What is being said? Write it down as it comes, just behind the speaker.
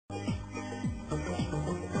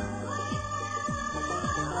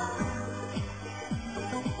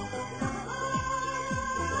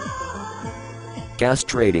Khas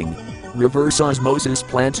Trading. Reverse osmosis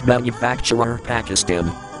plant manufacturer,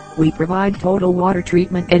 Pakistan. We provide total water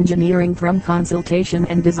treatment engineering from consultation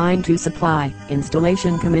and design to supply,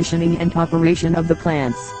 installation, commissioning and operation of the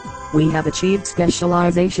plants. We have achieved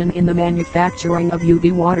specialization in the manufacturing of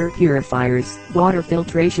UV water purifiers, water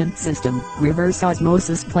filtration system, reverse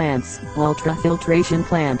osmosis plants, ultrafiltration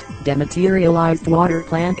plant, dematerialized water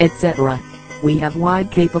plant, etc. We have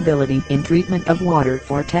wide capability in treatment of water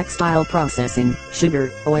for textile processing,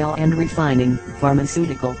 sugar, oil and refining,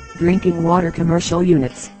 pharmaceutical, drinking water commercial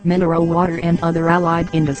units, mineral water and other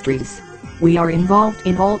allied industries. We are involved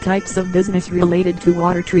in all types of business related to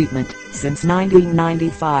water treatment since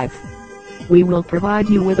 1995. We will provide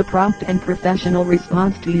you with a prompt and professional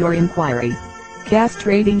response to your inquiry. Khas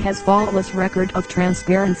Trading has flawless record of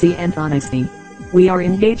transparency and honesty. We are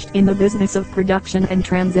engaged in the business of production and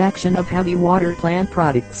transaction of heavy water plant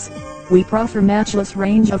products. We proffer matchless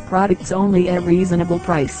range of products only at reasonable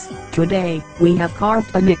price. Today, we have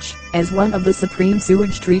carved a niche as one of the supreme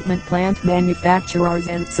sewage treatment plant manufacturers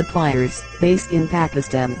and suppliers based in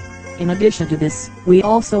Pakistan. In addition to this, we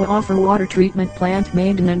also offer water treatment plant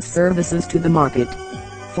maintenance services to the market.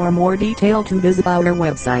 For more detail to visit our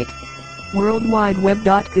website,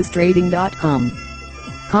 worldwideweb.khastrading.com.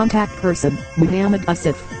 Contact person, Muhammad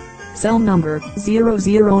Asif. Cell number,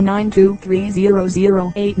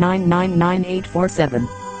 00923008999847.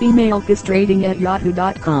 Email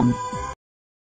khastrading@yahoo.com.